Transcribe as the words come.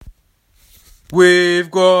We've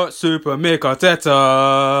got Super Mick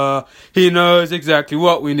Arteta. He knows exactly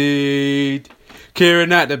what we need.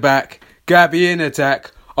 Kieran at the back, Gabby in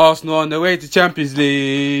attack. Arsenal on the way to Champions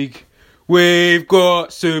League. We've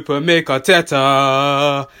got Super Mick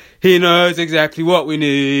Arteta. He knows exactly what we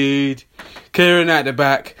need. Kieran at the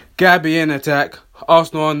back, Gabby in attack.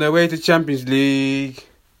 Arsenal on their way to Champions League.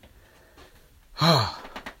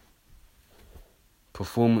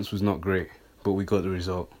 Performance was not great, but we got the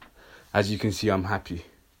result. As you can see, I'm happy.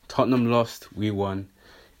 Tottenham lost, we won.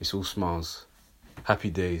 It's all smiles. Happy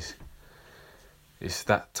days. It's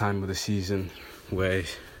that time of the season where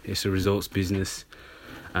it's a results business.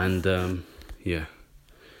 And in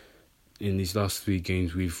these last 3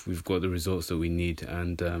 games, we've got the results that we need.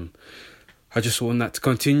 And I just want that to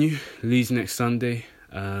continue. Leeds next Sunday.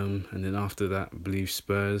 And then after that, I believe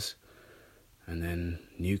Spurs. And then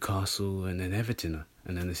Newcastle. And then Everton.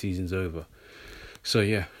 And then the season's over. So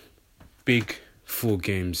yeah. Big 4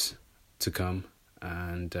 games to come,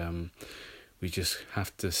 and we just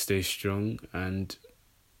have to stay strong and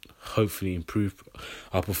hopefully improve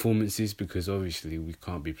our performances, because obviously we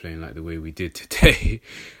can't be playing like the way we did today,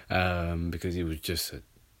 because it was just a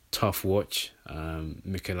tough watch.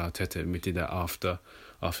 Mikel Arteta admitted that after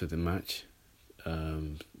the match,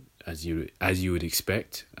 as you would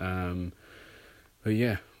expect. But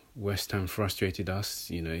yeah. West Ham frustrated us.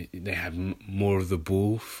 You know, they had more of the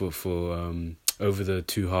ball for over the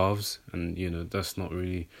 2 halves, and you know that's not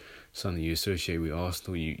really something you associate with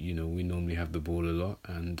Arsenal. You know we normally have the ball a lot,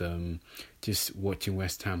 and just watching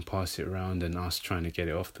West Ham pass it around and us trying to get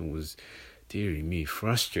it off them was, dearie me,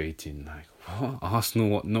 frustrating. Like, what? Arsenal,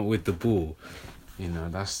 what? Not with the ball. You know,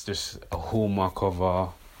 that's just a hallmark of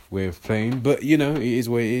our way of playing. But you know, it is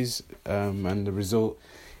what it is, and the result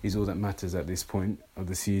is all that matters at this point of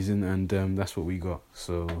the season, and that's what we got.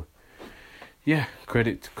 So, yeah,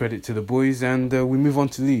 credit to the boys, and we move on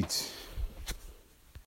to Leeds.